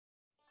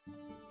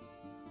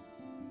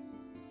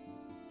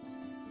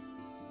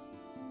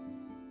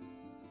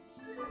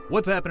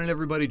What's happening,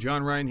 everybody?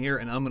 John Ryan here,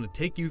 and I'm going to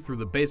take you through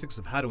the basics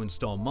of how to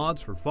install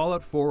mods for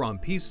Fallout 4 on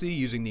PC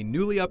using the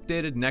newly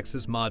updated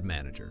Nexus mod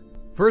manager.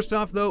 First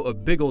off though, a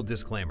big old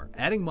disclaimer.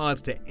 Adding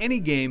mods to any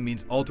game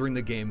means altering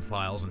the game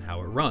files and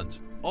how it runs.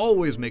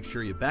 Always make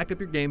sure you back up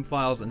your game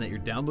files and that you're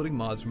downloading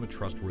mods from a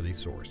trustworthy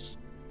source.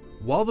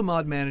 While the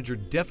mod manager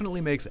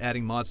definitely makes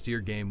adding mods to your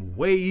game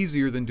way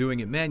easier than doing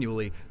it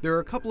manually, there are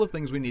a couple of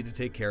things we need to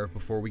take care of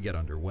before we get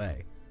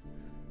underway.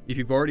 If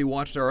you've already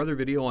watched our other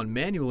video on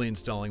manually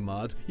installing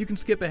mods, you can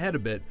skip ahead a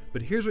bit,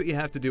 but here's what you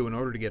have to do in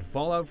order to get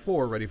Fallout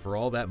 4 ready for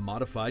all that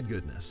modified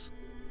goodness.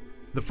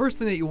 The first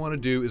thing that you want to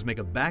do is make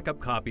a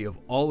backup copy of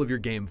all of your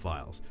game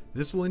files.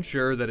 This will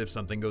ensure that if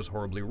something goes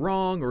horribly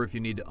wrong, or if you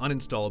need to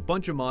uninstall a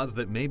bunch of mods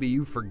that maybe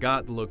you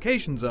forgot the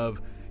locations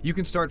of, you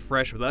can start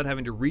fresh without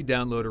having to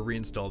re-download or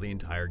reinstall the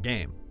entire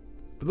game.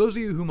 For those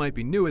of you who might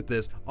be new at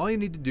this, all you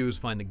need to do is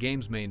find the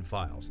game's main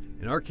files.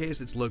 In our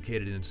case, it's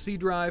located in C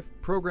drive,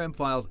 Program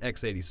Files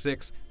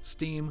x86,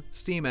 Steam,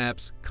 Steam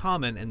Apps,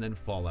 Common, and then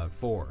Fallout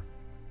 4.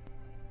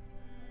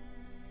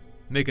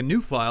 Make a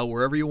new file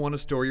wherever you want to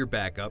store your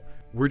backup.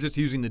 We're just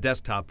using the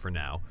desktop for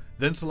now.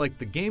 Then select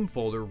the game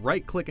folder,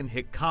 right-click and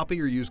hit Copy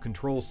or use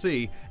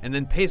Ctrl-C, and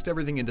then paste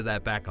everything into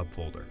that backup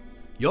folder.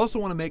 You also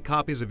want to make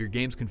copies of your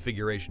game's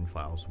configuration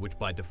files, which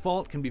by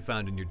default can be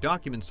found in your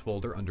Documents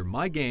folder under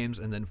My Games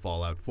and then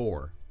Fallout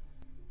 4.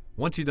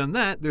 Once you've done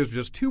that, there's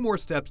just two more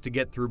steps to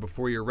get through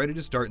before you're ready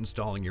to start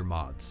installing your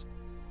mods.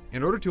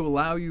 In order to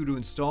allow you to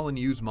install and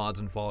use mods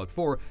in Fallout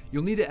 4,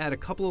 you'll need to add a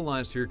couple of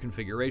lines to your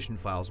configuration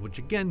files, which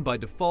again by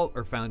default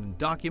are found in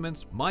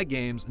Documents, My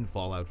Games, and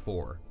Fallout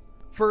 4.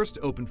 First,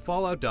 open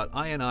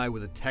fallout.ini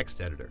with a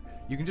text editor.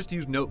 You can just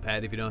use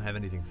Notepad if you don't have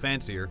anything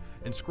fancier,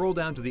 and scroll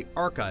down to the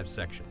Archive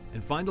section,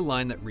 and find a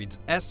line that reads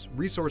S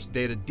resource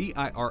data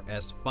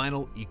DIRS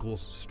final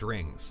equals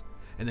strings.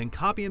 And then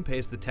copy and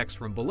paste the text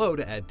from below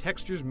to add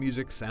textures,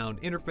 music,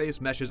 sound,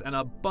 interface, meshes, and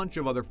a bunch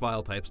of other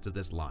file types to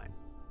this line.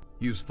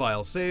 Use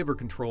File Save or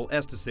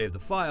Ctrl-S to save the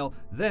file,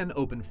 then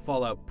open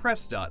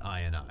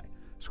falloutprefs.ini.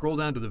 Scroll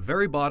down to the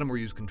very bottom or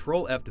use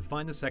Ctrl-F to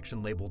find the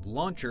section labeled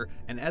Launcher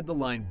and add the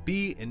line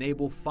B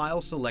enable file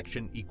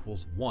selection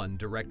equals 1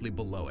 directly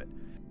below it.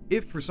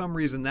 If for some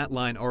reason that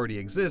line already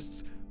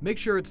exists, make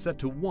sure it's set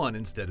to 1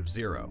 instead of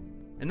 0.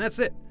 And that's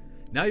it!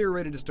 Now you're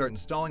ready to start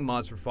installing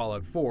mods for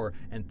Fallout 4,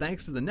 and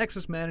thanks to the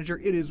Nexus Manager,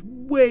 it is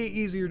way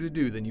easier to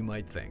do than you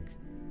might think.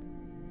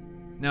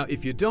 Now,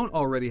 if you don't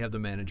already have the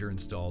manager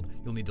installed,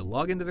 you'll need to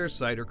log into their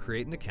site or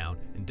create an account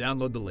and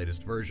download the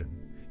latest version.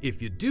 If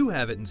you do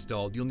have it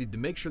installed, you'll need to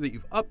make sure that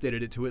you've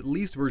updated it to at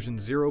least version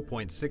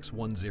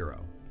 0.610.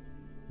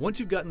 Once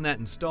you've gotten that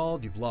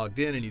installed, you've logged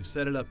in, and you've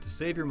set it up to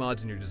save your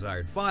mods in your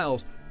desired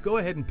files, go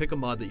ahead and pick a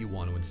mod that you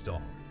want to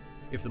install.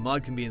 If the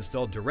mod can be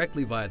installed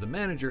directly via the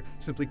manager,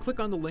 simply click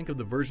on the link of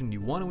the version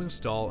you want to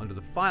install under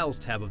the Files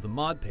tab of the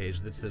mod page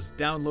that says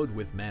Download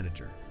with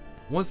Manager.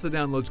 Once the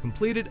download's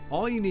completed,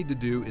 all you need to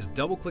do is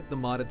double-click the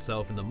mod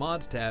itself in the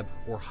Mods tab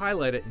or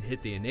highlight it and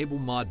hit the Enable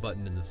Mod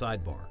button in the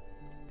sidebar.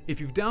 If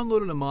you've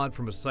downloaded a mod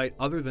from a site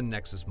other than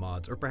Nexus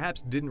Mods, or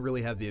perhaps didn't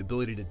really have the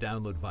ability to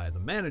download via the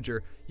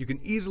manager, you can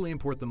easily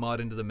import the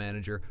mod into the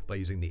manager by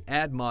using the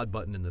Add Mod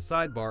button in the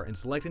sidebar and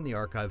selecting the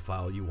archive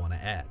file you want to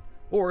add,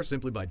 or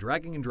simply by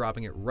dragging and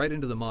dropping it right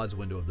into the mods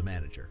window of the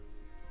manager.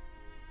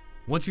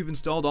 Once you've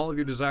installed all of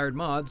your desired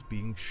mods,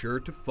 being sure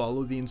to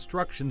follow the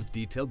instructions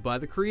detailed by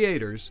the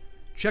creators,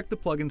 check the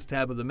Plugins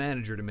tab of the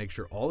manager to make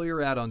sure all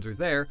your add-ons are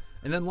there,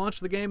 and then launch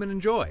the game and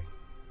enjoy.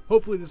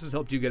 Hopefully this has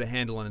helped you get a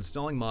handle on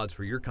installing mods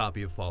for your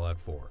copy of Fallout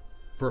 4.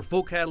 For a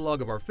full catalog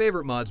of our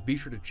favorite mods, be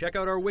sure to check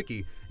out our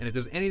wiki, and if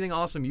there's anything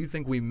awesome you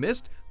think we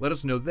missed, let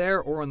us know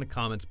there or in the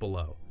comments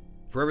below.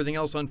 For everything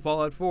else on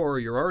Fallout 4,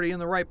 you're already in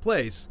the right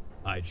place,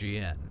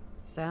 IGN.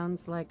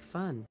 Sounds like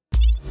fun.